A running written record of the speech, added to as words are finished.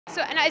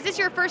So, and is this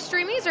your first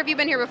Streamies, or have you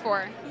been here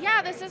before?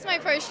 Yeah, this is my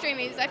first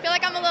Streamies. I feel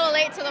like I'm a little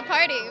late to the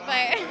party,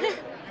 but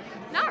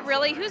Not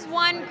really. Who's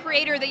one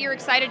creator that you're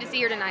excited to see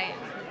here tonight?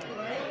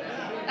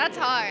 that's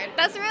hard.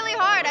 That's really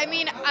hard. I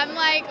mean, I'm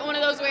like one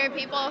of those weird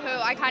people who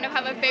I kind of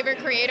have a favorite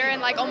creator in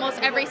like almost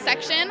every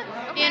section,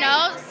 you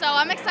know? So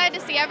I'm excited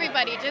to see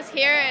everybody just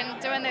here and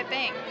doing their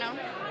thing, you know?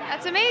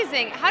 That's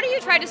amazing. How do you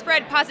try to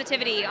spread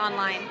positivity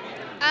online?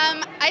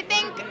 I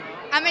think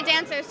I'm a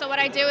dancer, so what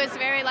I do is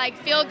very like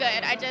feel good.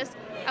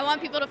 I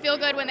want people to feel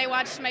good when they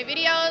watch my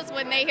videos,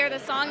 when they hear the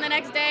song the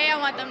next day. I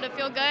want them to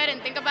feel good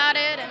and think about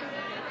it, and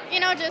you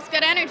know, just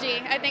good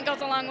energy, I think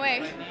goes a long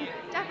way.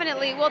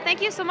 Definitely. Well,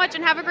 thank you so much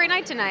and have a great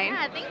night tonight.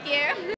 Yeah, thank you.